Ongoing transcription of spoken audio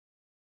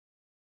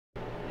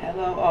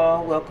Hello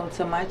all, welcome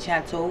to my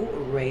channel,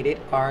 Rated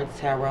R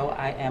Tarot.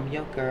 I am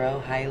your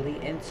girl,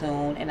 highly in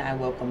tune, and I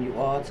welcome you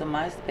all to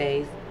my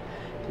space.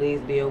 Please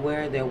be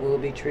aware there will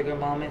be trigger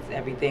moments.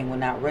 Everything will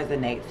not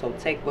resonate, so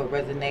take what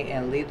resonate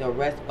and leave the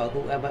rest for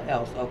whoever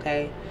else,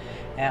 okay?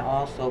 And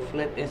also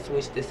flip and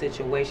switch the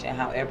situation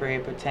however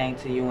it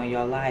pertains to you in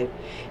your life.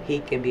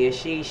 He can be a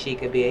she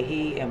could be a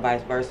he, and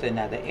vice versa in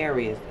other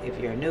areas. If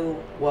you're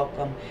new,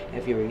 welcome.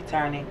 If you're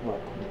returning,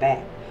 welcome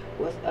back.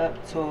 What's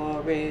up,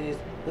 Taurus?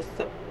 What's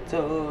up,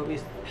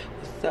 Taurus?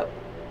 What's up,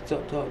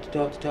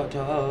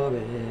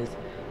 Taurus?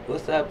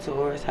 What's up,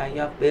 Taurus? How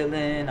y'all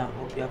feeling? I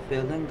hope y'all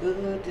feeling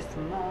good this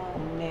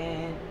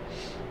morning.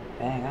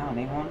 Dang, I don't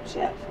even want to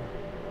chat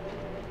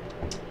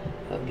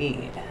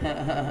again.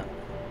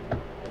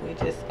 We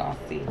just gonna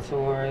see,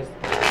 Taurus.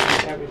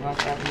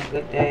 Everyone's having a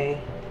good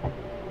day.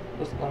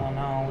 What's going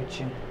on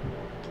with you?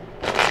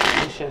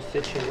 What's your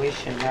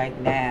situation right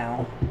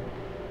now?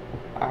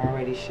 I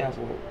already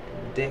shuffled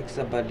decks.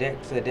 I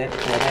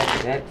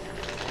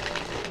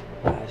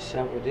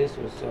shuffled this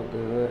was so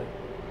good.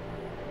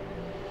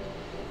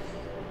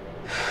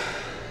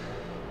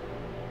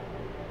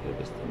 Give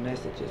us the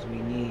messages we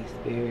need,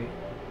 Spirit.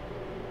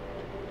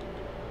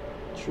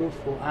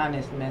 Truthful,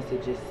 honest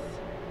messages.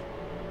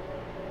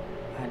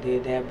 I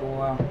did that,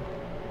 boy.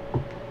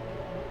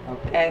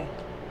 Okay.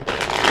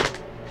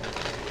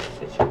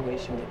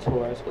 Situation with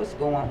Taurus. What's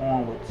going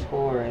on with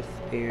Taurus,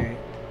 Spirit?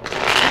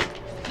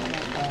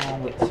 What's going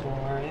on with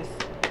Taurus?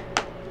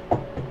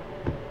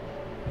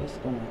 What's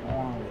going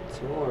on with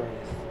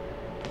Taurus?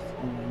 What's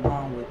going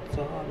on with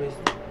Taurus?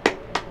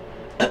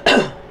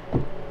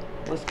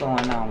 What's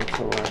going on with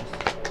Taurus?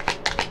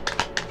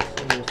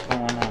 See what's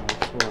going on with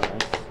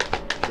Taurus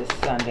this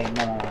Sunday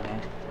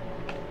morning.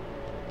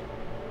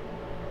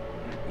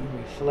 You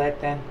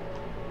reflecting?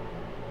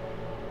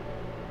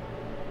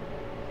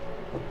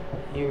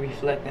 You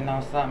reflecting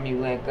on something you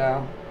let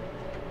go?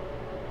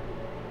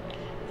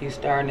 You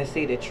starting to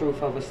see the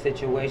truth of a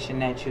situation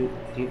that you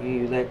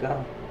let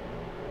go?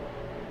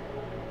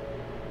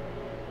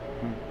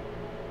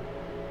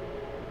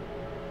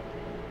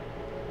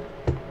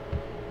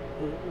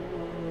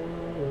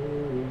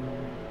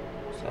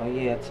 So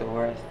yeah,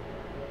 Taurus,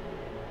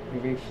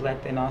 you're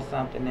reflecting on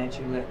something that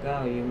you let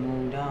go. You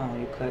moved on.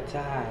 You cut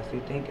ties.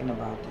 You're thinking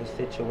about this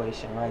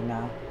situation right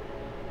now.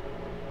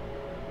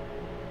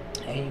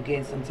 And you're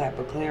getting some type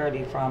of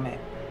clarity from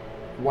it.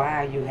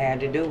 Why you had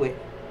to do it.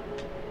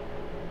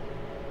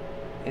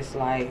 It's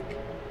like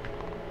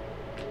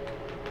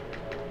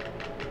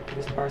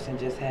this person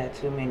just had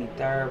too many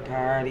third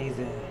parties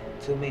and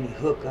too many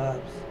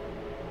hookups.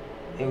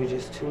 It was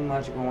just too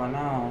much going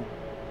on.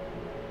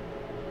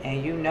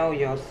 And you know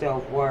your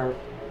self-worth,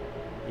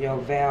 your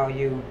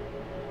value,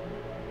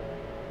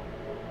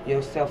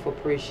 your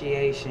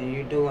self-appreciation.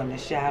 You're doing the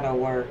shadow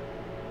work.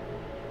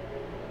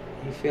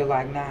 You feel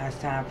like now it's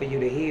time for you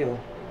to heal.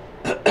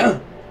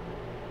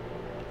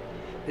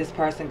 This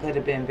person could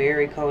have been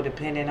very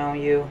codependent on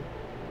you,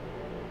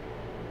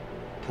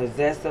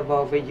 possessive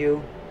over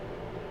you,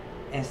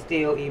 and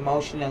still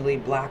emotionally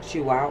blocked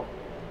you out.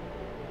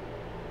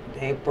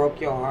 They broke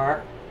your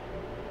heart.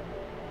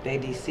 They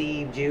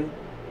deceived you.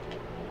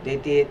 They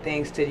did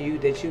things to you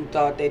that you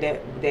thought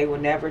they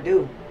would never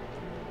do.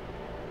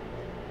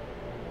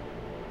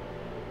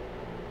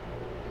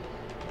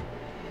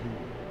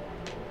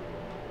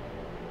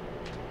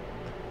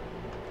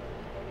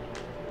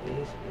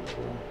 These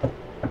people.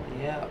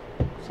 Yep.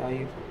 So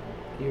you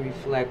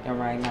reflecting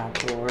right now,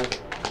 Taurus.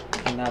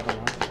 Another one.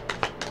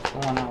 What's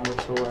going on with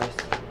Taurus?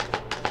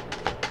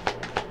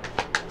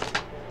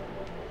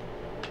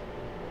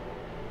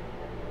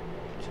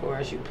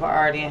 Taurus, you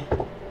partying?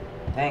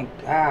 Thank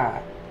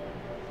God.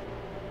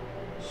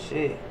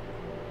 Shit.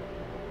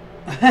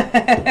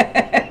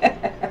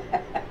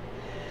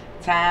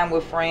 Time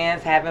with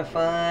friends, having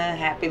fun,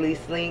 happily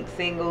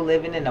single,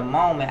 living in the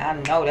moment. I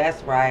know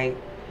that's right.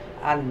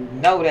 I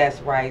know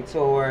that's right,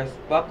 Taurus.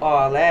 Fuck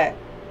all that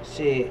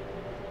shit.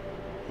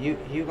 You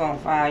gonna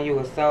find you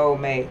a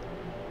soulmate,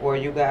 or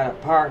you got a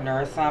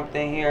partner or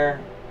something here.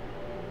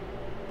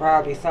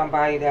 Probably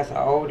somebody that's an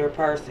older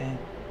person.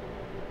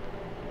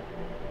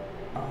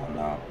 I don't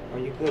know. Or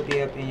you could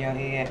be up in your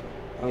head,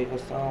 or your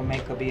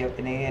soulmate could be up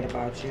in their head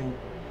about you.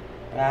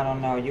 But I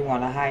don't know. You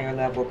want a higher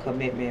level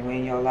commitment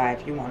in your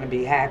life. You want to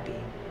be happy.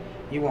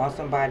 You want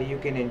somebody you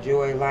can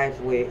enjoy life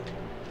with.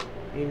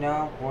 You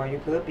know? Or you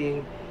could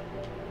be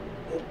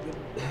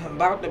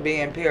about to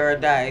be in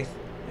paradise.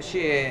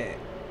 Shit.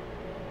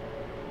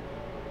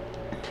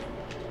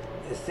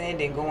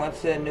 Ascending, going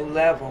to a new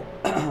level.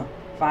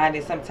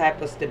 Finding some type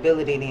of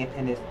stability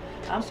in this.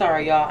 I'm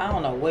sorry, y'all. I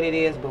don't know what it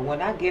is, but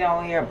when I get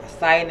on here, my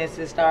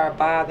sinuses start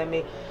bothering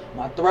me.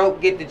 My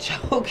throat get to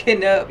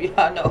choking up.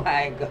 Y'all know how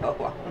it go.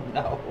 I don't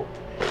know.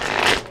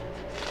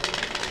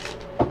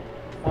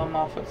 One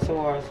more for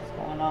Taurus. What's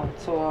going on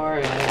with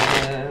Taurus?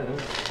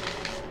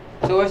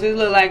 Taurus, it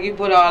look like you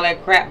put all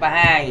that crap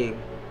behind you.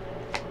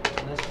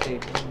 Let's see.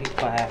 Let me be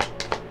quiet.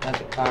 Let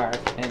the cards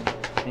and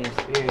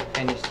spirit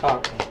finish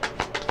talking.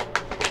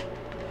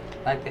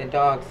 Like that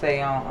dog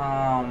say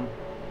on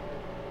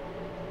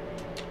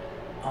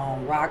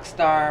rock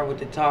star with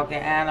the talking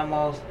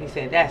animals. He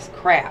said, that's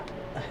crap.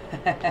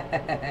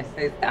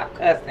 Say, stop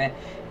cussing.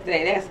 He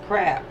said, that's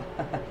crap.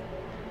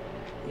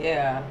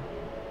 Yeah.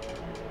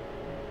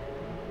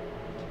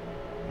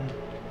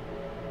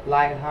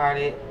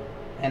 Lighthearted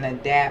and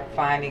adapt,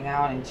 finding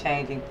out and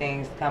changing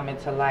things, coming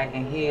to light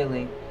and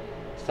healing.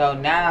 So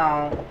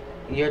now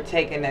you're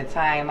taking the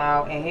time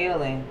out and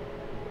healing.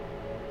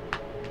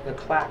 The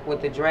clock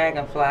with the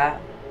dragonfly.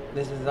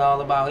 This is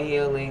all about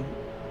healing.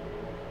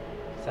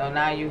 So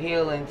now you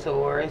healing,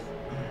 Taurus.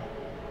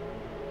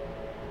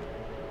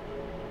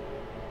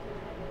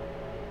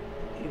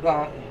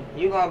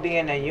 You're gonna be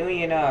in a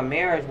union or a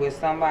marriage with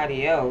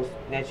somebody else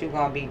that you're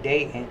gonna be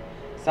dating.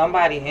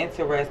 Somebody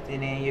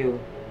interested in you.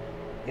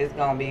 It's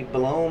gonna be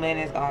blooming.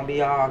 It's gonna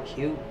be all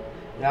cute.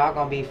 Y'all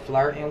gonna be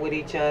flirting with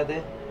each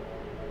other.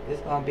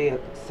 It's gonna be a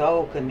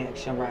soul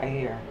connection right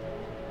here.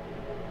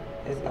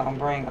 It's gonna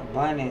bring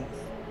abundance.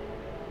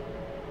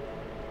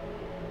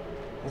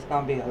 It's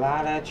gonna be a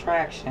lot of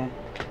attraction.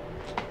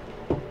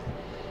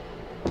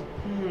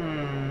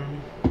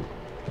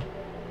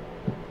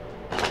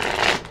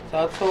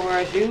 So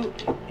Taurus,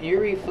 you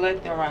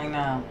reflecting right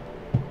now.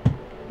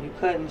 You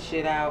cutting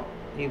shit out.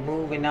 You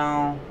moving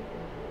on.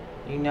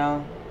 You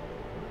know.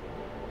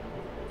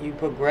 You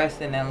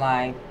progressing in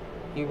life.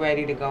 You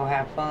ready to go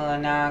have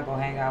fun now. Go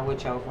hang out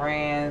with your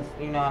friends.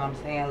 You know what I'm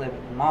saying? Live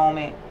in the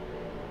moment.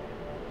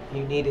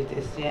 You need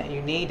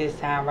this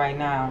time right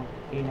now.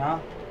 You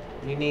know.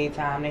 You need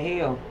time to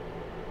heal.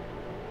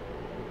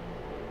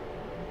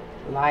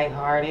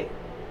 Lighthearted.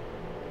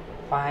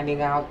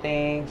 Finding out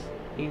things.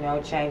 You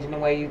know, changing the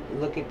way you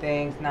look at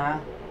things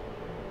now.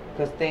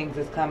 Because things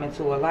is coming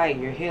to a light.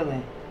 You're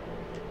healing.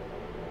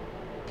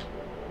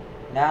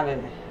 Now that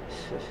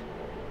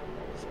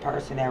this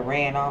person that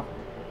ran off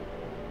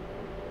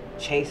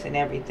chasing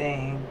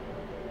everything,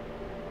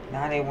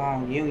 now they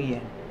want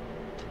union.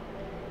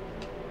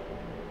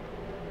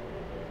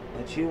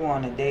 But you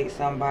want to date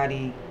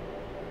somebody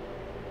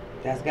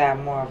that's got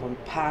more of a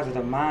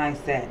positive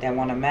mindset, that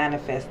want to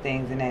manifest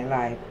things in their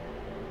life,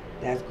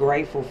 that's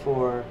grateful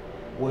for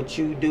what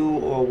you do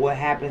or what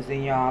happens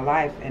in your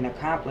life and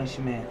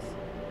accomplishments.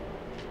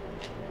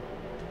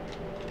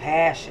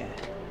 Passion.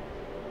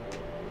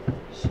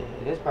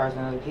 Shit, this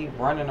person will keep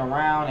running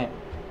around and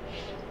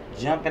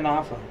jumping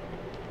off of.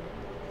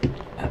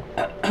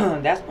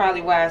 That's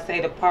probably why I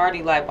say the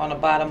party life on the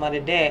bottom of the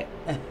deck.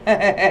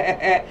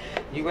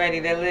 You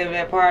ready to live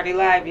that party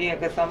life? Yeah,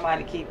 because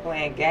somebody keep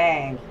playing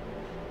games.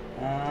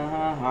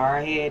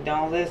 Hard head,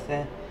 don't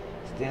listen.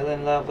 Still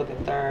in love with the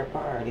third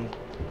party.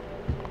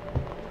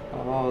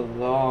 Oh,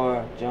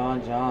 Lord.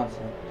 John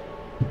Johnson.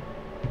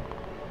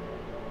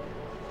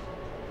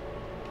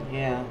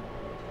 Yeah.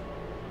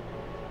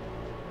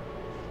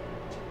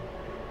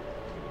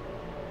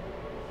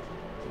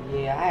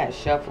 Yeah, I had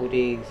shuffled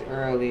these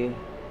earlier.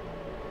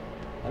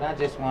 But I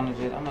just want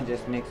to I'm going to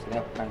just mix it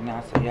up right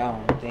now so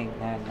y'all don't think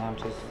that I'm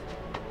just...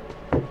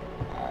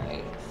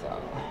 Alright,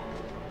 so...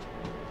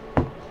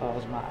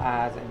 Close my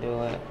eyes and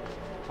do it.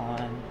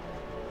 1,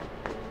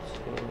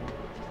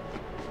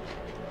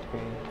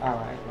 2...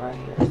 Alright, right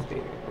here,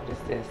 Spirit. What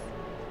is this?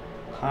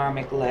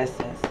 Karmic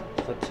lessons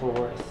for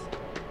Taurus.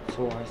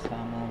 Taurus,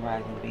 Sun, Moon,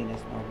 Rising,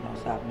 Venus,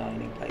 North, South, no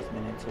any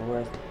placement in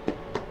Taurus.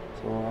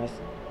 Taurus.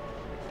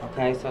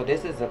 Okay, so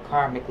this is a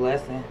karmic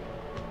lesson.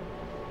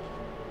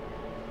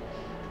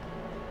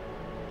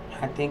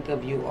 I think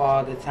of you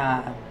all the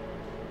time.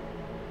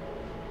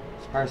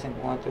 This person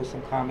going through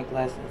some karmic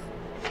lessons.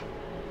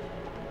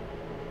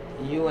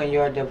 You and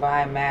your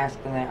divine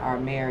masculine are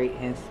married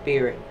in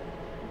spirit.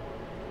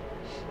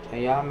 So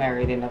y'all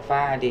married in the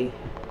 5D.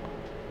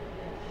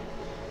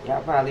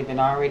 Y'all probably been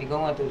already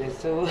going through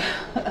this too.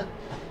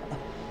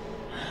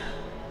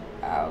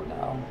 I don't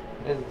know.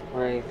 This is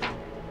crazy.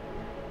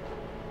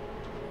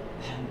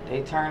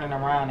 They turning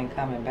around and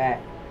coming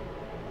back.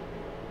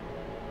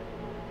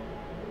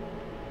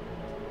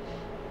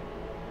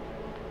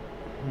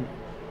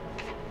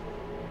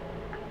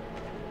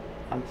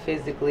 I'm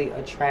physically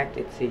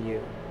attracted to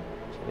you.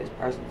 So this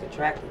person's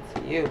attracted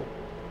to you,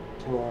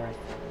 Taurus.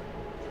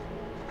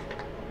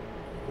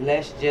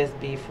 Let's just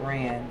be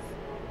friends.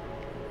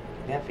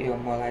 That feel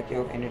more like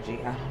your energy.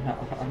 I don't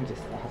know. I'm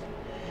just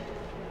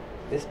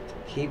this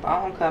keep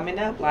on coming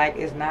up like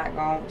it's not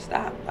gonna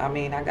stop. I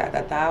mean, I got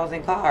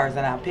 1,000 cards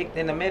and I picked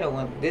in the middle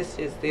and this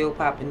is still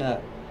popping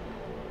up.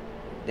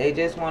 They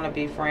just want to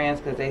be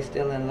friends because they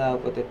still in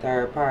love with the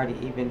third party,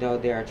 even though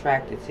they're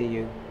attracted to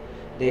you.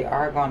 They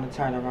are going to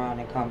turn around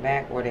and come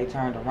back, or they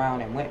turned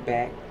around and went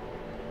back.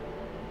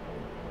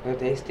 But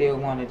they still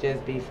want to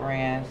just be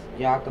friends.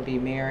 Y'all could be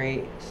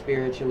married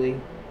spiritually.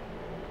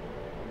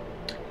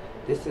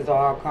 This is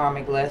all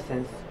karmic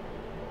lessons.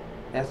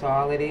 That's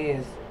all it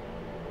is.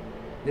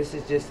 This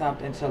is just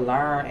something to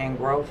learn and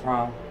grow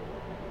from.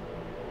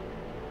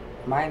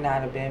 Might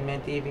not have been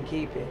meant to even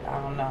keep it.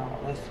 I don't know.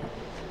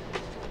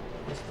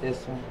 What's this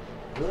one?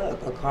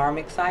 Look, a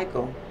karmic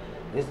cycle.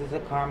 This is a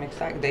karmic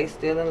cycle. They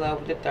still in love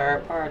with the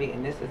third party,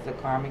 and this is a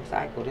karmic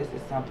cycle. This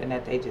is something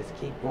that they just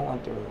keep going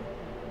through.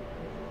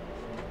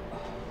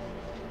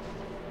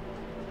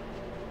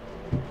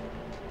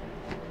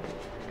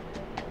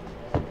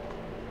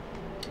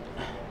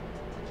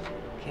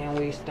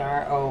 can we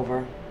start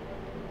over?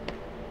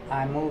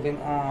 I'm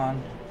moving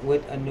on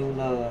with a new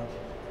love.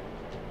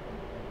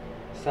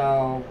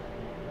 So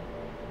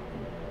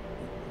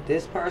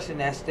this person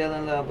that's still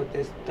in love with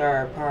this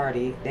third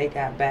party, they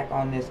got back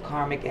on this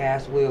karmic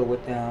ass wheel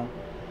with them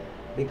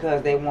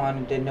because they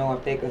wanted to know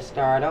if they could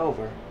start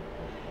over.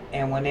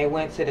 And when they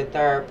went to the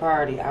third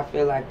party, I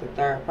feel like the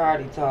third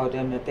party told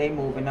them that they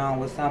moving on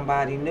with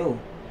somebody new.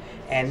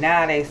 And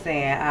now they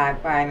saying, I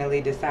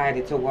finally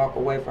decided to walk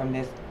away from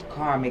this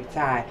karmic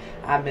tie.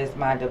 I miss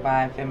my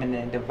divine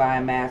feminine,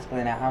 divine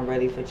masculine, and I'm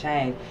ready for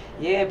change.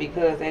 Yeah,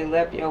 because they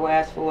left your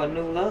ass for a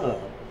new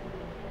love.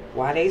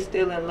 Why they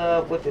still in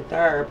love with the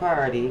third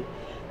party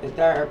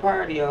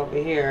over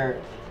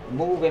here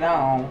moving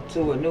on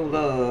to a new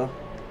love.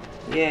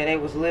 Yeah, they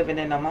was living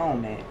in the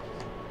moment.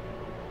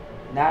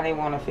 Now they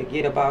want to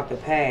forget about the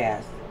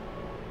past.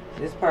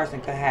 This person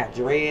could have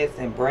dreads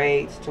and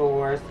braids,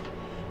 Taurus,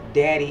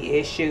 daddy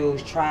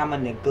issues, trauma,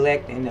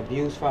 neglect, and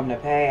abuse from the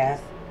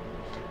past.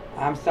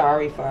 I'm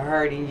sorry for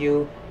hurting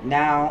you.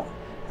 Now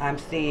I'm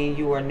seeing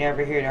you are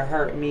never here to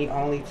hurt me,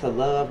 only to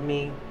love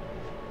me.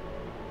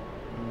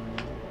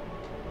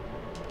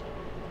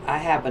 I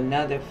have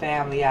another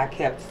family I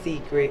kept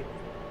secret.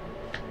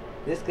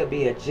 This could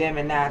be a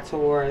Gemini,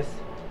 Taurus.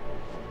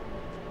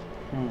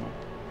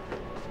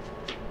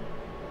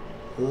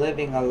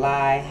 Living a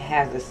lie,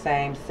 has a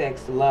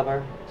same-sex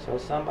lover. So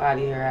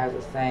somebody here has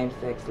a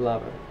same-sex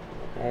lover.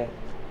 Okay?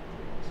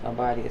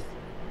 Somebody is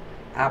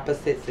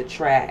opposites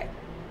attract.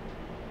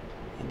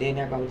 And then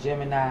there goes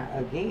Gemini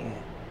again.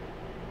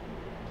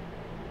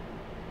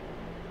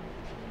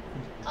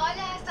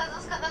 Hola, estás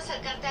buscando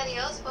acercarte a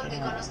Dios porque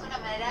conozco una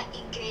manera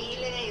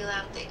increíble de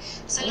ayudarte.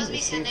 Son los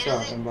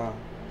misioneros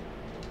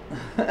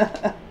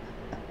de...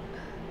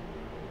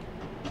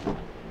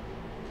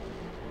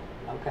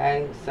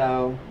 Okay,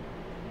 so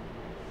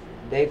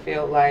they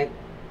felt like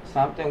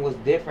something was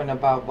different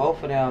about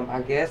both of them.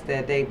 I guess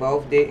that they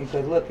both didn't,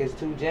 because look, it's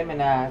two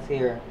Geminis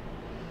here.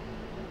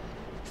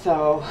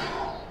 So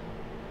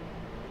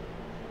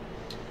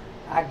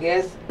I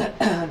guess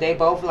they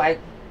both like,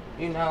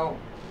 you know,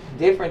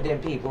 different than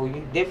people,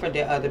 different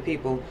than other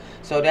people.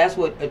 So that's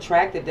what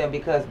attracted them,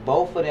 because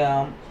both of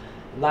them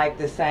like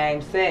the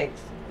same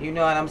sex. You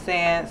know what I'm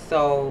saying?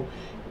 So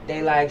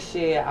they like,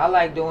 shit, I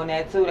like doing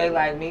that too. They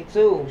like me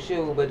too.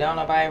 Shoot, but don't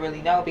nobody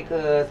really know,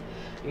 because,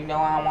 you know,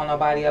 I don't want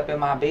nobody up in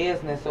my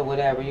business or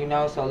whatever, you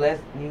know. So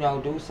let's, you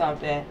know, do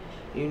something,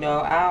 you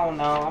know. I don't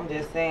know. I'm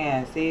just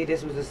saying. See,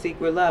 this was a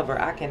secret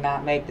lover. I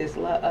cannot make this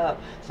up.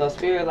 So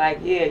Spirit like,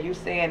 yeah, you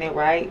saying it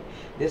right.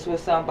 This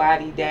was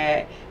somebody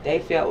that they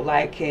felt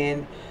like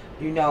can,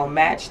 you know,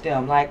 match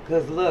them. Like,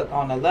 because look,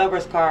 on the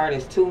lover's card,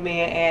 it's two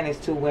men and it's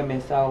two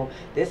women. So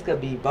this could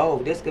be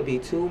both. This could be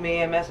two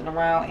men messing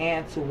around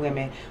and two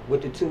women,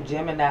 with the two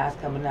Geminis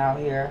coming out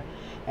here.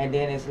 And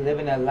then it's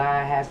living a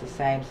lie, has the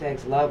same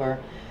sex lover,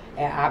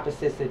 and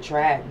opposites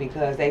attract,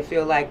 because they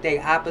feel like they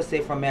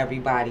opposite from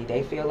everybody.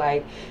 They feel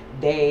like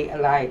they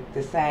like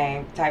the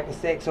same type of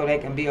sex, so they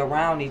can be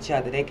around each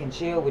other. They can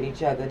chill with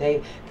each other.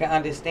 They can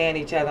understand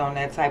each other on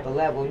that type of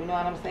level. You know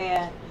what I'm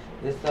saying?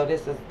 So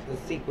this is the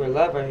secret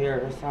lover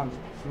here or something.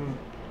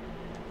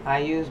 I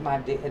use my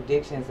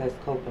addictions as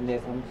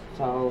copinism.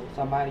 So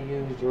somebody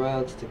use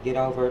drugs to get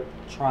over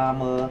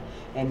trauma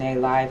in their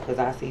life, because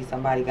I see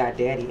somebody got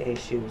daddy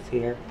issues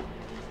here.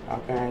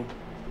 Okay.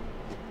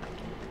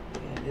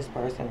 Yeah, this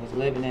person was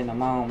living in the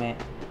moment.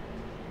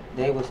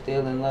 They were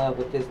still in love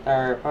with this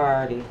third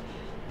party,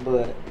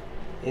 but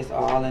it's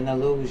all an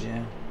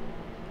illusion.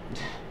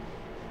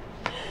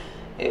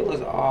 It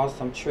was all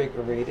some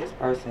trickery. This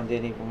person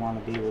didn't even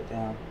want to be with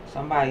them.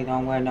 Somebody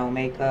don't wear no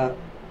makeup.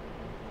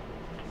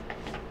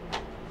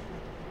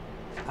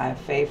 I'm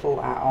faithful.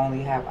 I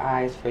only have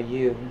eyes for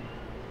you.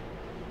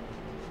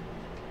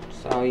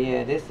 So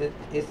yeah,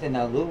 it's an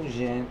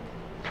illusion.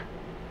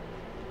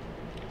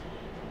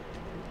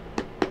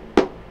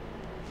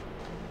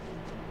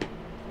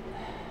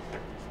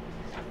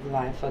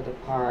 Life of the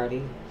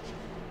party.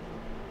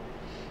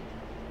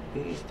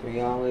 These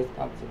three always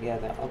come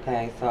together.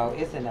 Okay, so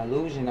it's an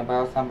illusion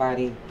about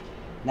somebody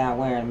not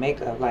wearing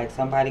makeup. Like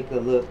somebody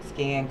could look,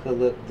 skin could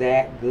look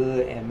that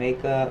good in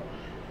makeup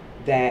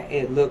that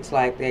it looks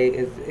like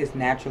it's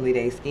naturally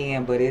their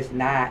skin, but it's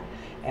not.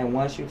 And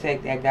once you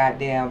take that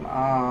goddamn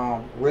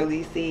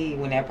really see,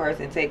 when that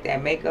person take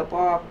that makeup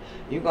off,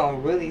 you're gonna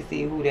really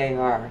see who they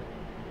are.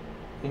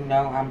 You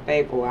know, I'm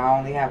faithful. I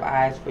only have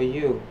eyes for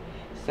you.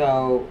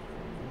 So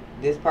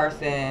this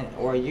person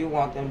or you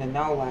want them to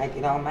know, like,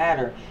 it don't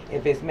matter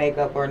if it's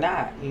makeup or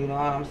not. You know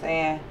what I'm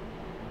saying?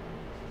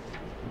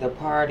 The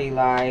party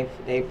life,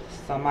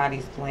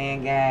 somebody's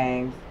playing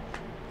games,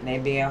 and they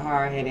being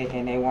hard-headed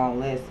and they won't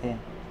listen.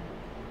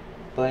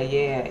 But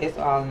yeah, it's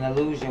all an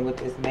illusion with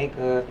this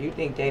makeup. You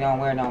think they don't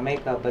wear no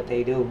makeup, but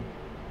they do.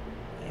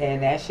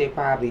 And that shit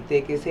probably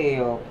thick as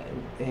hell.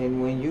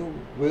 And when you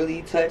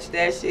really touch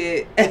that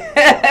shit,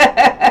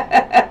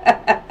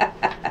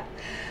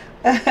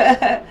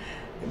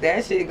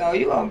 that shit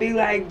you gonna be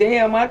like,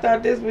 damn, I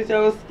thought this was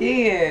your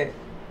skin.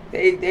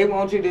 They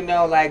want you to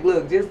know, like,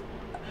 look, just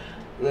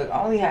Look,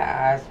 I only got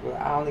eyes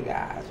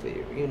for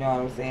you. You know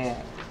what I'm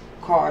saying?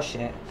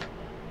 Caution.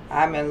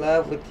 I'm in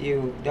love with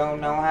you.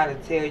 Don't know how to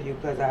tell you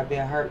because I've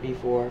been hurt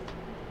before.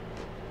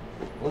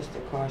 What's the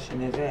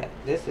caution is that?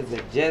 This is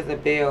a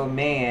Jezebel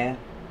man.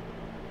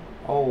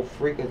 Oh,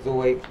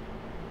 freakazoid.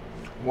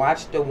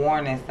 Watch the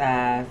warning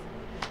signs.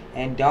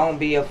 And don't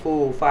be a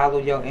fool. Follow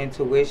your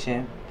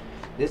intuition.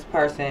 This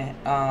person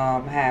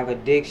have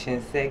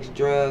addiction, sex,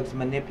 drugs,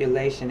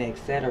 manipulation,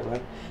 etc.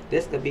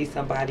 This could be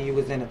somebody you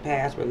was in a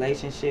past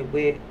relationship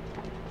with.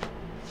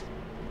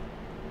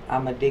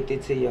 I'm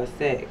addicted to your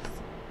sex.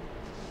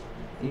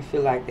 You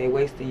feel like they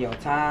wasting your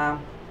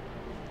time,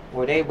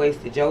 or they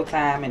wasted your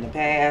time in the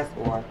past,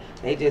 or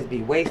they just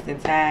be wasting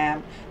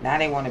time. Now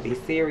they want to be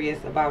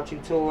serious about you,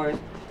 Taurus.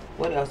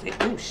 What else?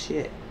 Oh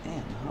shit!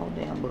 Damn, the whole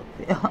damn book.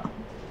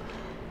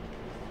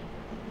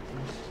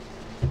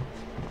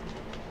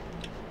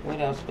 What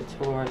else for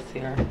Taurus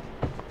here?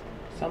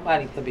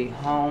 Somebody could be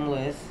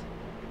homeless.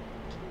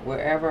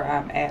 Wherever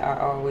I'm at, I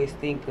always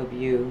think of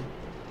you.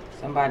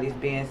 Somebody's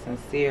being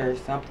sincere.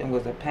 Something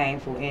was a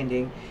painful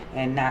ending,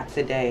 and not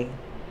today.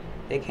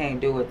 They can't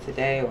do it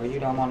today, or you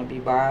don't want to be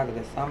bothered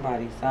with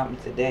something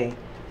today.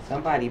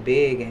 Somebody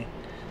big, and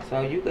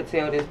so you could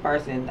tell this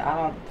person, I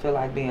don't feel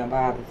like being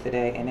bothered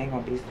today, and they're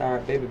gonna be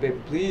starved. Baby,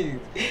 please,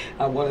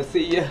 I want to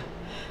see you.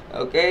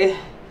 Okay.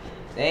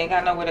 They ain't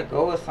got nowhere to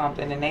go or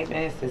something, and they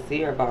been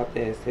sincere about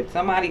this. If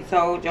somebody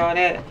told y'all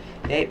that,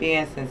 they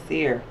being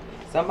sincere.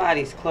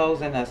 Somebody's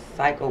closing a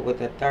cycle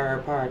with a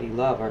third-party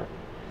lover.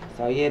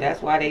 So yeah,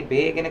 that's why they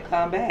begging to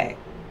come back.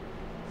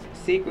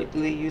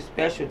 Secretly, you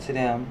special to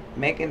them.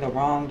 Making the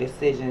wrong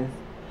decisions.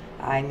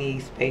 I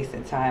need space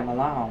and time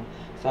alone.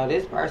 So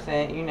this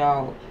person, you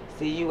know,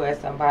 see you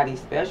as somebody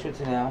special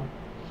to them,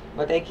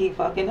 but they keep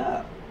fucking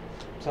up.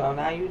 So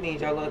now you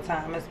need your little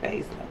time and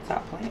space.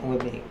 Stop playing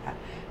with me.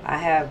 I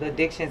have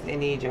addictions and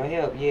need your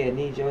help. Yeah,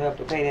 need your help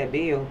to pay that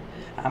bill.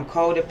 I'm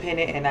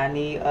codependent and I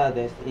need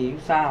others. You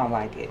sound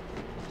like it.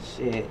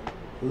 Shit.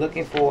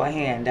 Looking for a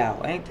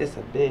handout. Ain't this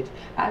a bitch?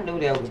 I knew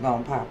that was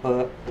going to pop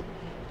up.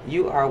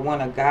 You are one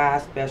of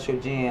God's special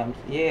gems.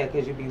 Yeah,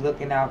 because you be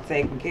looking out,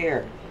 taking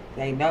care.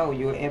 They know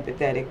you're an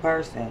empathetic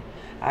person.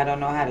 I don't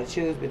know how to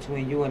choose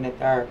between you and the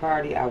third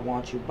party. I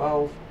want you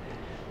both.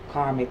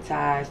 Karmic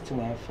ties to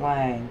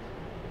inflame.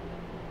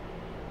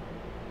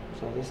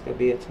 So this could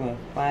be a twin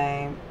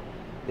flame.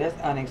 There's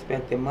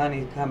unexpected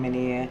money coming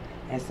in,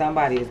 and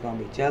somebody is going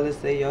to be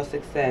jealous of your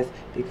success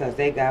because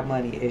they got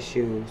money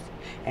issues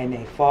and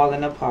they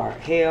falling apart.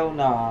 Hell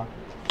no.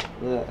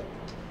 Look,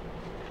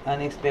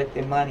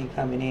 unexpected money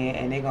coming in,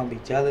 and they're going to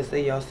be jealous of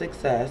your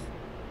success,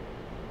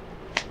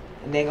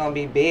 and they're going to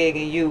be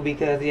begging you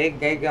because they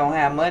going to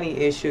have money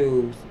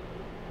issues.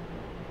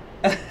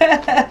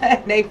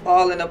 They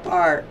falling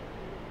apart.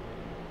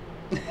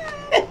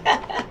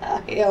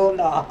 Hell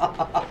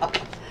no.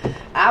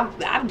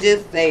 I'm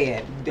just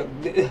saying,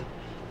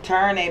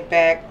 turn it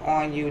back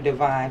on you,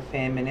 divine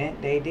feminine.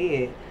 They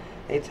did.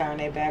 They turned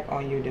their back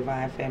on you,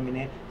 divine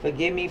feminine.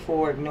 Forgive me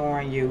for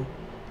ignoring you.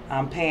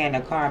 I'm paying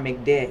a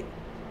karmic debt,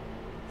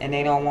 and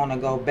they don't want to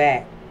go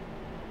back,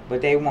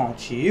 but they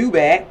want you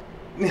back.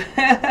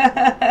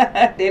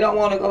 They don't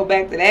want to go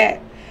back to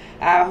that.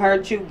 I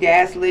hurt you,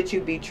 gaslit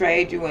you,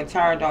 betrayed you, and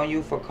turned on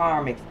you for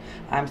karmics.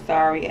 I'm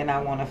sorry, and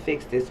I want to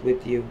fix this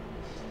with you.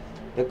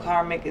 The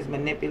karmic is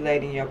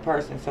manipulating your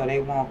person so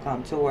they won't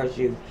come towards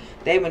you.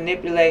 They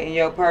manipulating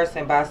your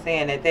person by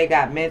saying that they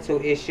got mental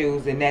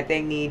issues and that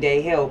they need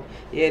their help.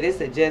 Yeah, this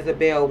is a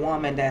Jezebel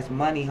woman that's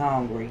money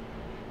hungry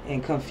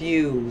and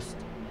confused.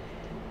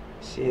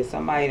 Shit,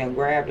 somebody done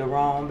grabbed the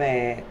wrong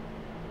bag.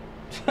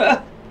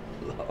 Lord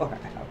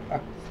have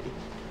mercy.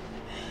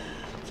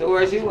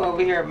 Taurus, you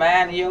over here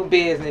minding your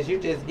business. You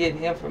just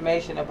getting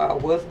information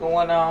about what's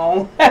going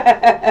on.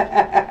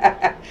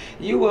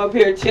 You up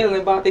here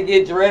chilling, about to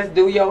get dressed,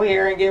 do your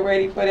hair, and get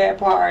ready for that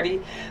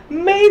party.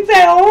 Me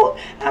too.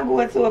 I'm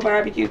going to a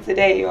barbecue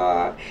today,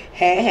 y'all.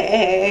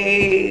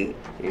 Hey.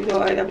 You know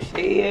what I'm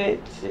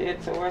saying?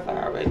 Shit, Taurus,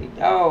 I already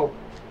know.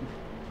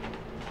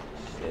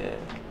 Shit.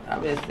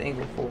 I've been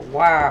single for a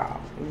while,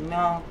 you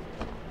know.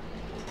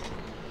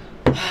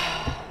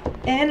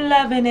 And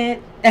loving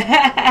it.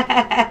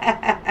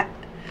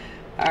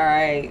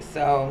 Alright,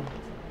 so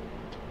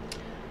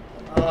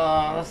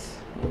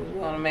we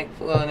want to make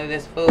fun of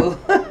this fool.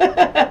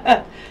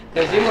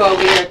 Because you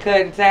over here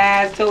cutting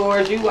ties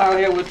towards you out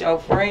here with your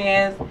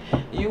friends.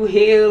 You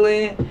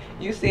healing.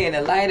 You seeing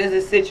the light of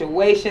the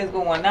situations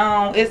going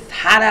on. It's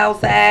hot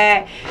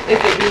outside.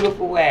 It's a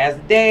beautiful ass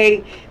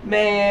day.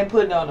 Man,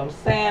 putting on them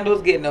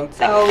sandals, getting them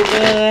toes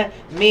done.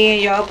 Me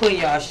and y'all putting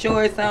y'all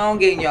shorts on,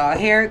 getting y'all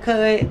hair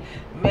cut.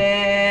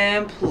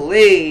 Man,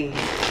 please.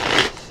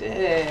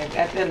 Shit.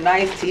 Got the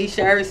nice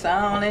t-shirts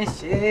on and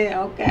shit.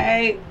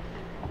 Okay.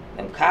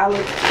 Them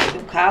collar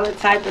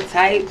type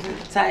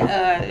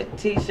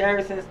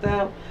t-shirts and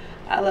stuff.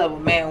 I love a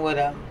man with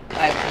a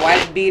like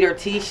white beater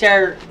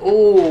t-shirt.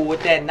 Ooh,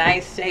 with that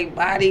nice shaped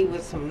body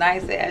with some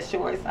nice ass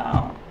shorts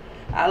on.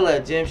 I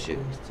love gym shoes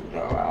too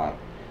though.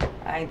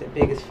 I ain't the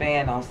biggest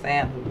fan on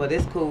sandals, but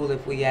it's cool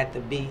if we at the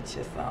beach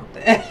or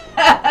something.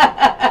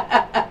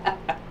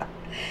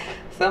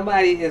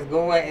 Somebody is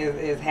going,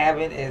 is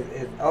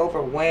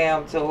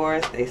overwhelmed,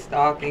 Taurus. They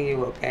stalking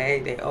you, okay?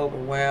 They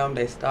overwhelmed,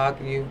 they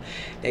stalking you.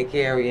 They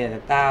carrying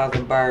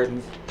 1,000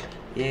 burdens.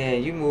 Yeah,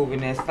 you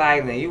moving in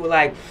silent. You were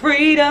like,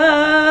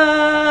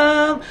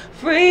 freedom,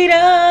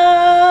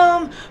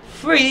 freedom,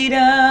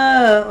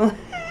 freedom.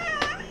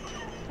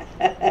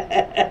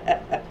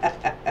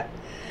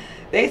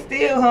 They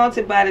still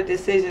haunted by the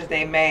decisions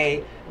they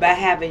made by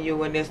having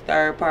you in this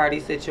third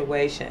party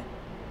situation.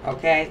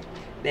 Okay?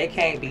 They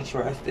can't be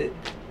trusted.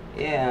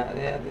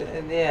 Yeah,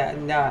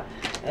 nah.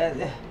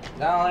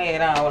 Go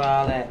ahead on with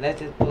all that. Let's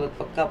just pull a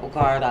couple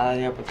cards out of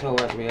here for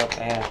Taurus real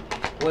fast.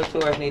 What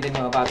Taurus need to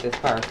know about this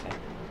person?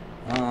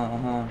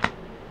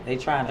 They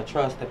trying to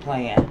trust the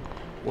plan.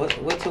 What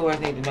Taurus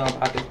need to know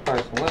about this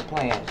person? What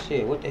plan?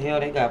 Shit, what the hell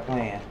they got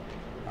planned?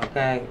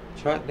 Okay?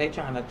 They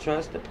trying to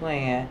trust the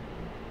plan.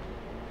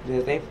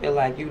 Because they feel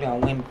like you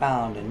done went and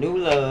found a new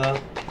love.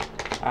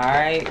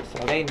 Alright?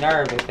 So they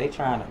nervous. They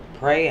trying to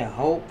pray and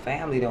hope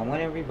family don't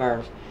win in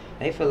reverse.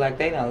 They feel like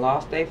they done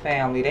lost their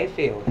family. They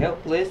feel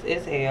helpless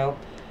as hell.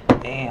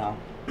 Damn.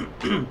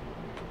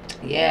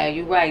 Yeah,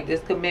 you right.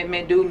 This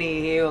commitment do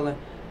need healing.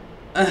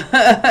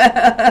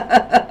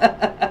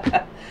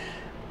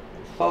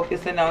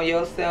 Focusing on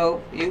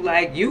yourself.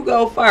 You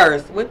go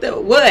first.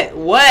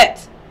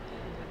 What?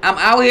 I'm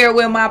out here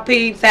with my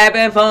peeps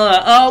having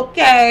fun.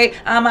 Okay.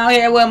 I'm out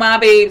here with my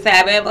peeps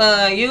having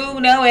fun. You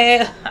know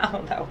it. I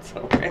don't know,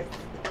 Taurus.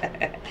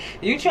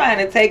 You trying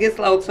to take it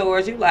slow,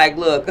 Taurus. You like,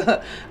 look,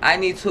 I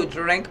need to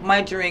drink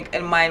my drink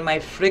and mind my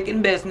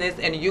freaking business,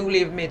 and you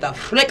leave me the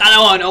frick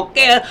alone,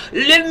 okay?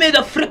 Leave me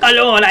the frick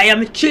alone. I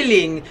am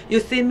chilling. You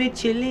see me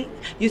chilling?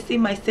 You see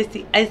my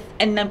sissy eyes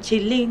and I'm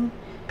chilling?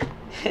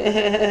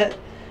 Yes.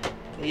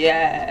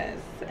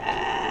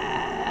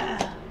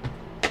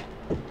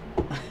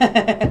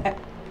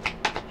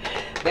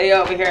 They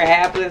over here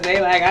hapless.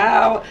 They like,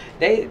 oh,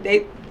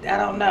 I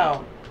don't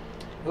know.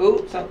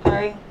 Oops,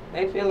 okay.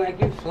 They feel like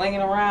you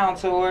flinging around,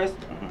 Taurus.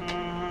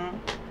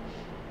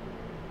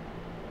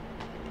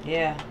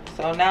 Yeah.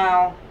 So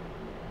now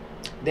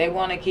they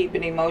want to keep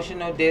an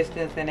emotional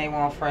distance and they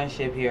want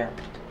friendship here.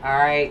 All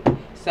right.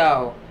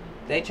 So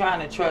they trying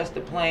to trust the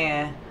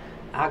plan.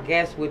 I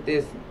guess with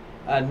this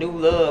new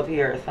love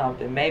here or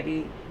something.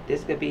 Maybe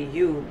this could be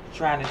you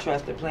trying to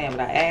trust the plan.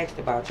 But I asked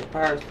about your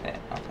person.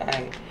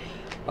 Okay.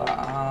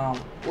 But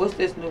what's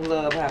this new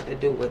love have to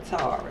do with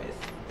Taurus?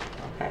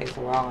 Okay,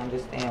 so I'll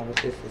understand what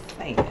this is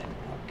saying.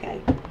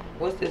 Okay,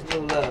 what's this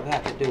new love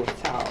have to do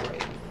with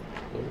Taurus?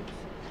 Oops.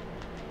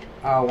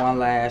 Oh, one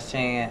last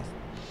chance.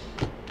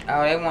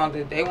 Oh, they want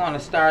to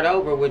start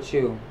over with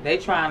you. They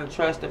trying to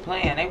trust the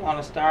plan. They want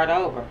to start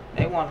over.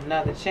 They want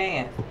another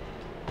chance.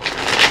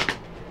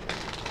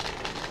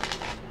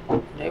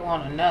 They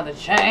want another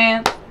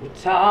chance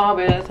with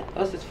Taurus.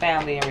 What's his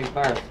family in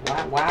reverse?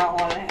 Why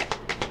all that?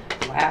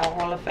 Why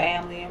all the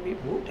family in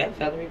reverse? That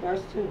fell in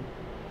reverse too.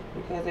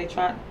 Because they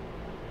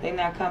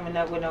not coming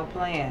up with no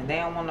plan. They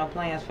don't want no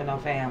plans for no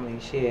family.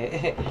 Shit.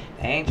 They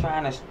ain't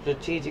trying to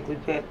strategically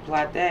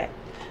plot that.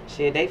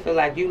 Shit, they feel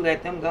like you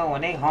let them go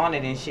and they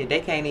haunted and shit. They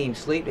can't even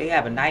sleep. They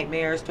having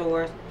nightmares,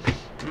 Taurus.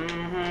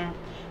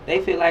 They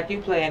feel like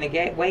you playing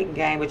a waiting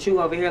game, but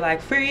you over here like,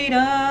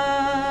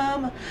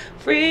 freedom,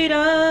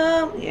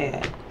 freedom.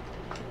 Yeah.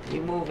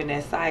 You moving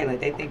in silent.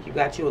 They think you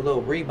got you a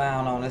little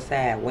rebound on the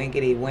side.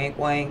 Winkety wink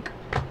wink.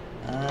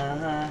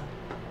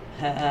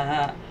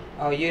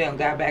 Oh, you done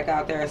got back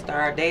out there and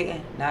started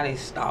dating? Now they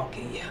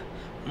stalking you.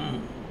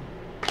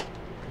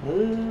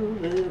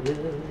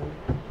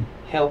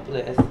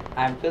 Helpless.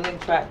 I'm feeling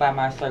trapped by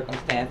my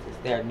circumstances.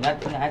 There's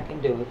nothing I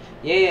can do.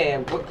 Yeah,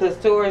 because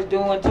Taurus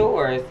doing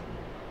Taurus.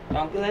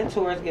 Don't let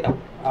Taurus get a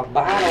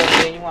bottle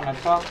and then you want to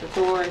talk to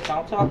Taurus.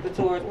 Don't talk to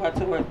Taurus while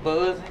Taurus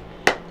buzzing.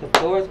 Because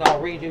Taurus going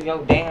to read you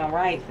your damn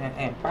rights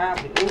and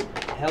probably,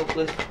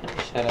 helpless. Let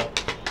me shut up.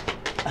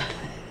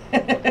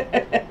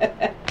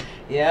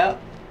 Yep.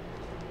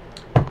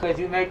 Because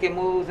you making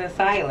moves in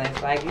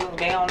silence. Like,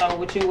 they don't know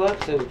what you up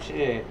to.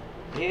 Shit.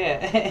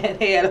 Yeah.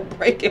 They at a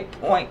breaking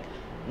point.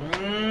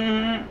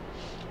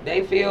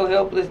 They feel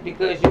helpless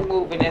because you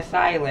moving in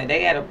silence.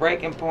 They at a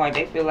breaking point.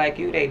 They feel like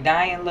they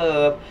dying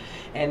love.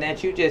 And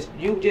that you just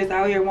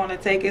out here want to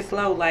take it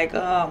slow. Like,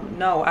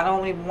 no, I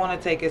don't even want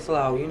to take it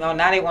slow. You know,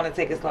 now they want to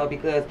take it slow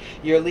because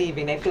you're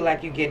leaving. They feel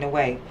like you're getting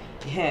away.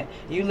 Yeah,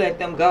 you let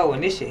them go.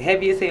 And this shit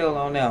heavy as hell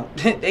on them.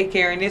 They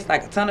carrying this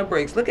like a ton of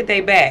bricks. Look at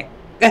their back.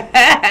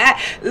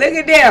 Look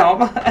at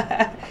them.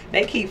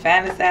 They keep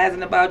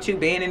fantasizing about you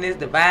being in this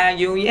divine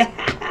union.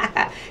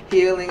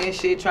 Healing and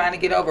shit. Trying to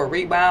get over a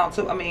rebound.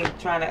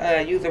 Trying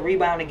to use a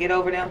rebound to get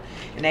over them.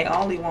 And they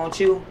only want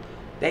you.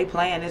 They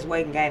playing this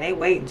waiting game. They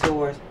waiting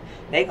towards.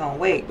 They gonna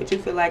wait, but you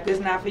feel like this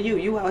not for you.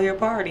 You out here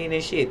partying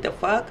and shit. The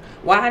fuck?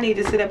 Why I need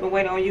to sit up and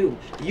wait on you?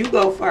 You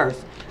go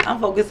first. I'm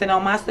focusing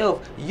on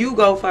myself. You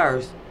go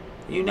first.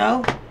 You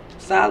know?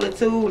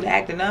 solitude and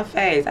acting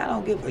unfazed. I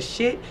don't give a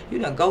shit. You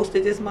done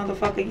ghosted this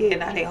motherfucker. Yeah,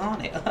 now they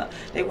on it.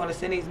 They want to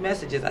send these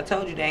messages. I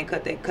told you they ain't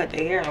cut their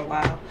hair in a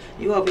while.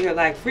 You over here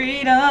like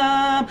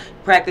freedom,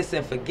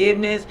 practicing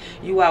forgiveness.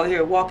 You out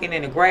here walking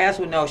in the grass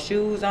with no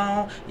shoes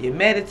on. You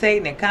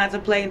meditating and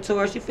contemplating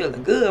towards. You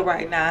feeling good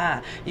right now,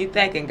 huh? You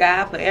thanking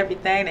God for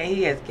everything that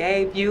He has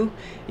gave you.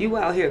 You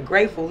out here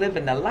grateful,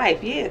 living the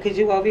life. Yeah, because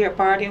you over here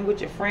partying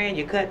with your friend.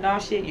 You cutting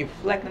off shit. You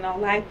reflecting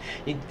on life.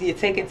 You're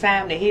taking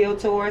time to heal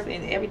towards,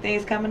 and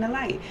everything's coming to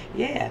light.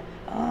 Yeah.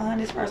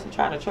 This person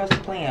trying to trust the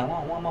plan.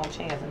 Want one more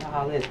chance and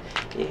all this.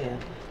 Yeah.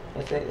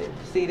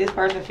 See, this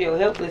person feel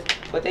helpless,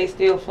 but they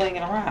still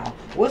flinging around.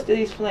 What's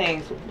these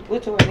flings?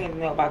 What do I need to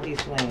know about these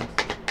flings?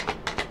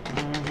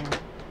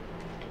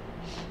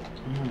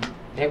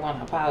 They want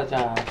to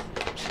apologize.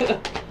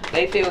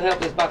 They feel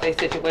helpless about their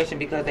situation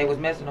because they was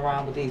messing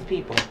around with these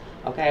people.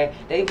 Okay?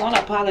 They want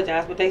to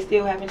apologize, but they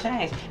still haven't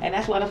changed. And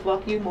that's why the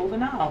fuck you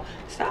moving on.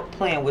 Stop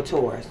playing with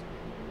Taurus.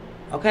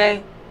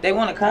 Okay? They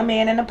want to come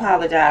in and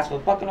apologize for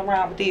fucking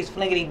around with these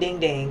flingity ding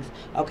dings.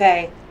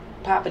 Okay?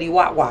 Poppity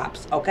wop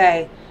wops.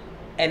 Okay?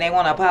 And they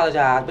want to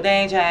apologize, but they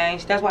ain't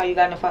changed. That's why you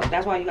got the fuck.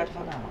 That's why you got the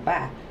fuck on.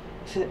 Bye.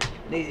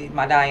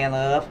 My dying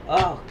love.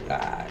 Oh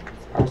God,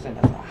 this person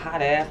is a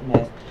hot ass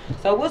mess.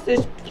 So what's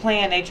this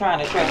plan they trying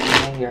to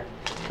trust in here?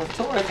 Cause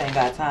Taurus ain't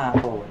got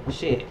time for it.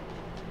 Shit.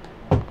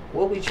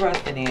 What we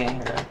trusting in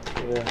here?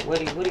 Yeah. What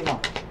do you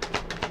want?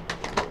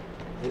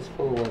 This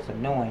fool was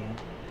annoying.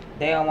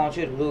 They don't want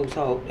you to lose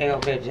hope. They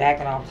over there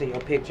jacking off to your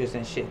pictures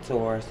and shit,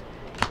 Taurus.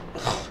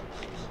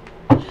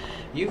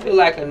 You feel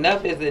like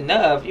enough is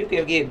enough. You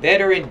can get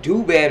better and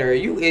do better.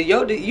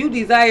 You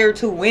desire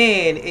to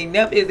win.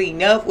 Enough is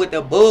enough with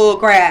the bull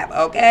crap,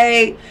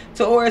 okay?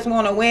 Taurus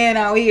want to win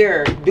out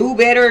here. Do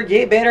better,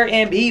 get better,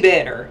 and be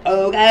better,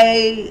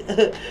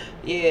 okay?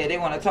 Yeah, they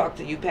want to talk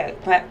to you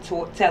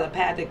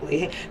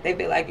telepathically. They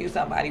feel like you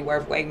somebody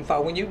worth waiting for.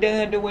 When you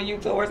done doing you,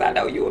 Taurus, I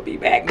know you will be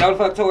back. No, the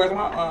fuck, Taurus,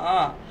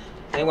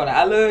 They want to,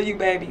 I love you,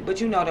 baby. But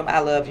you know them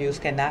I love yous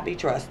cannot be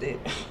trusted.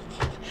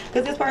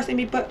 Because this person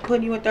be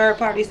putting you in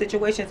third-party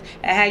situations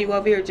and how you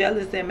over here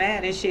jealous and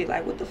mad and shit.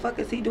 Like, what the fuck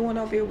is he doing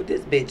over here with this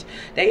bitch?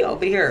 They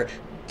over here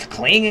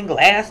clinging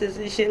glasses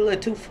and shit.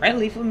 Look too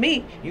friendly for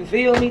me. You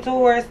feel me,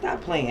 Taurus? Stop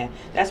playing.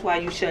 That's why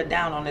you shut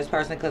down on this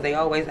person, because they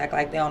always act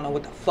like they don't know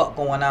what the fuck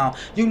going on.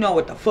 You know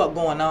what the fuck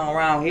going on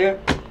around here.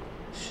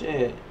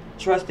 Shit.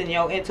 Trust in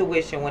your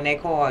intuition when they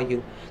call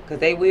you, because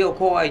they will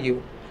call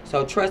you.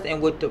 So trust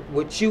in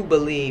what you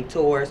believe,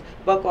 Taurus.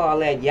 Fuck all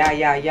that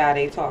yeah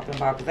they talking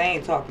about, because they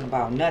ain't talking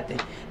about nothing.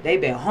 They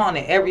been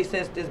haunted ever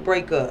since this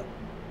breakup.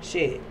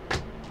 Shit.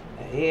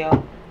 The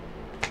hell?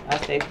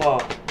 That's their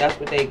fault. That's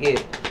what they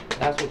get.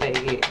 That's what they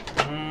get.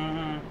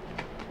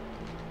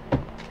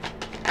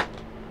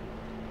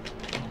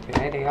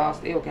 Okay, they all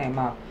still came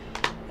out.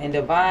 In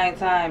divine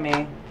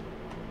timing,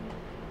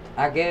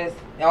 I guess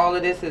all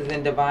of this is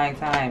in divine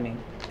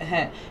timing.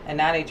 And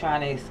now they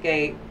trying to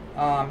escape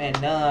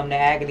and numb the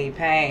agony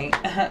pain.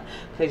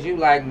 Because you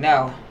like,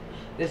 no,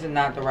 this is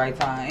not the right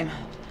time.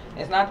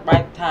 It's not the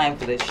right time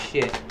for this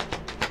shit.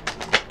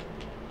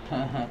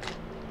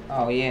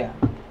 Oh yeah,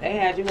 they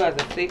had you as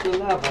a secret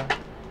lover.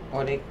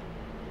 Or they,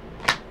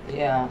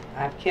 yeah,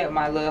 I've kept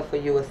my love for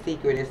you a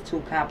secret. It's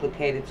too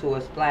complicated to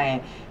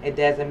explain. It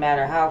doesn't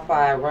matter how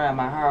far I run,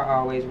 my heart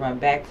always run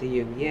back to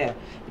you. Yeah,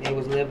 they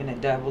was living a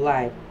double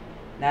life.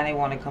 Now they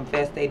want to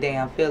confess their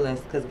damn feelings,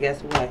 because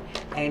guess what?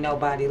 Ain't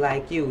nobody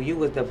like you. You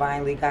was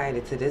divinely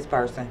guided to this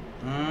person.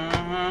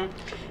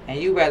 And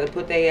you rather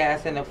put their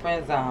ass in the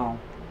friend zone.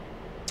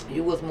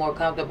 You was more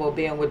comfortable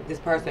being with this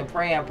person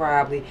praying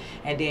probably,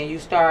 and then you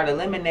start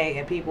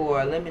eliminating people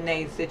or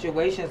eliminating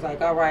situations like,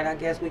 all right, I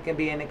guess we can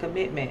be in a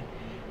commitment,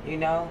 you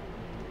know?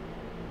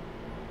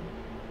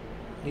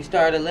 You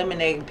start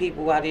eliminating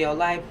people out of your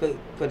life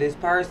for this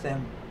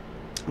person,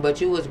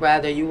 but you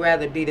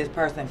rather be this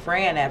person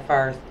friend at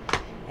first.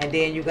 And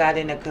then you got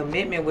in a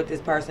commitment with this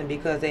person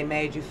because they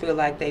made you feel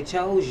like they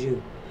chose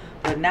you.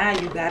 But now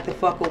you got the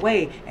fuck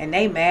away, and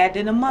they mad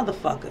than a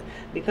motherfucker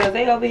because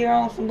they over here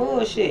on some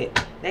bullshit.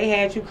 They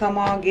had you come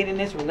on, get in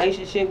this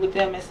relationship with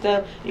them and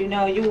stuff. You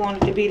know, you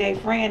wanted to be their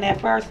friend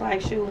at first, like,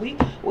 shoot,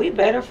 we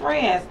better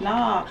friends.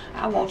 Nah,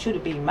 I want you to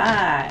be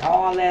mine,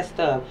 all that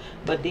stuff.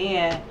 But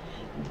then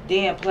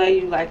play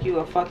you like you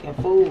a fucking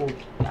fool.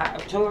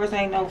 Taurus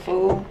ain't no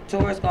fool.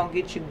 Taurus gonna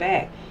get you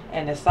back.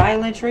 And the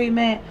silent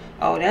treatment,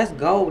 oh, that's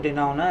golden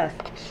on us.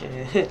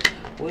 Shit.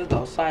 We'll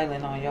go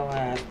silent on your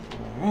ass.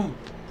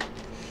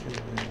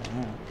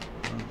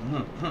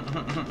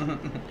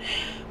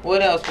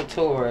 What else for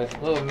Taurus?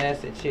 Little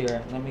message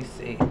here. Let me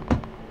see.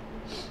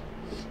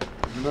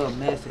 Little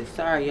message.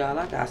 Sorry, y'all.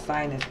 I got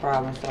sinus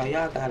problems, so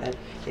y'all gotta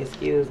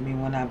excuse me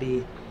when I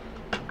be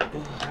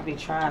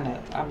trying to.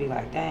 I be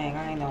like, dang,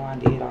 I ain't know I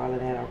did all of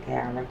that on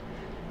camera.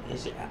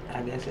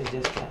 I guess it's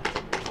just a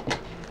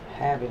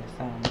habit or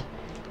something.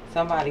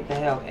 Somebody could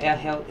help.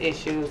 Health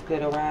issues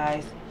could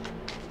arise.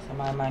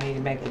 Somebody might need to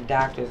make a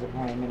doctor's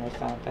appointment or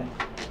something.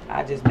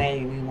 I just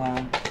made me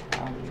one.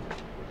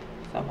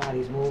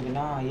 Somebody's moving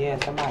on. Yeah,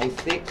 somebody's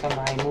sick.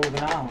 Somebody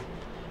moving on.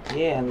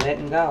 Yeah,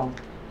 letting go.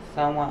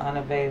 Someone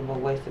unavailable,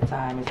 waste of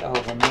time is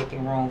over.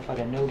 Making room for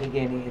the new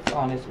beginning is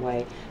on its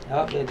way.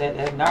 Oh, that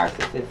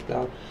narcissist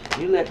go.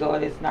 You let go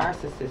of this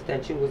narcissist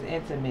that you was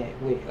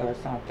intimate with or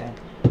something.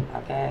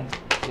 Okay?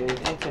 There's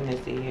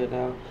intimacy here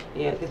though.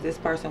 Yeah, because this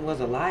person was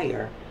a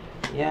liar.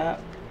 Yeah.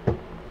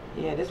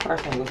 Yeah, this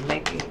person was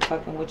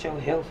fucking with your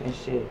health and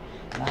shit.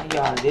 Now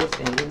y'all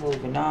distant. You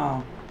moving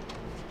on.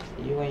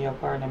 You and your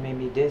partner may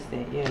be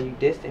distant. Yeah, you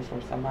distant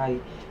from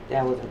somebody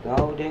that was a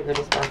gold digger.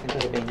 This person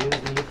could have been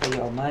using you for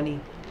your money.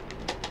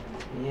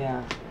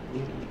 Yeah,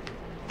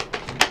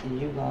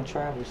 you gonna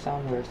travel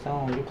somewhere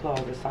soon. You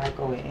closed the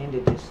cycle and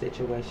ended this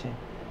situation.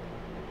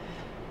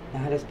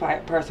 Now this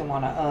person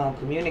wanna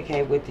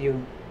communicate with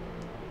you.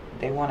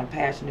 They want a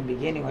passionate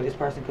beginning, or this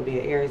person could be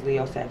an Aries,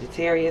 Leo,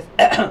 Sagittarius.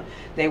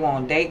 They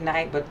want date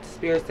night, but the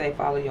spirit say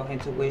follow your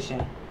intuition.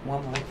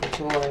 One more for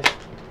Taurus.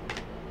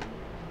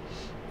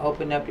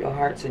 Open up your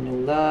heart to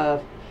new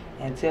love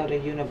and tell the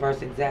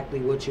universe exactly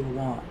what you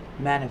want.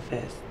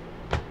 Manifest.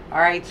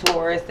 Alright,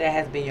 Taurus, that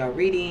has been your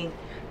reading.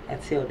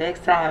 Until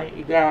next time,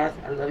 you guys,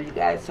 I love you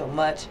guys so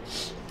much.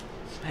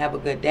 Have a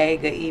good day,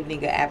 good evening,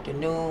 good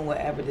afternoon,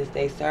 whatever this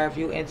day serves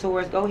you. And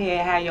Taurus, go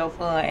ahead, have your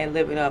fun and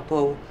live it up,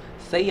 boo.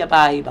 See ya,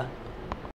 bye.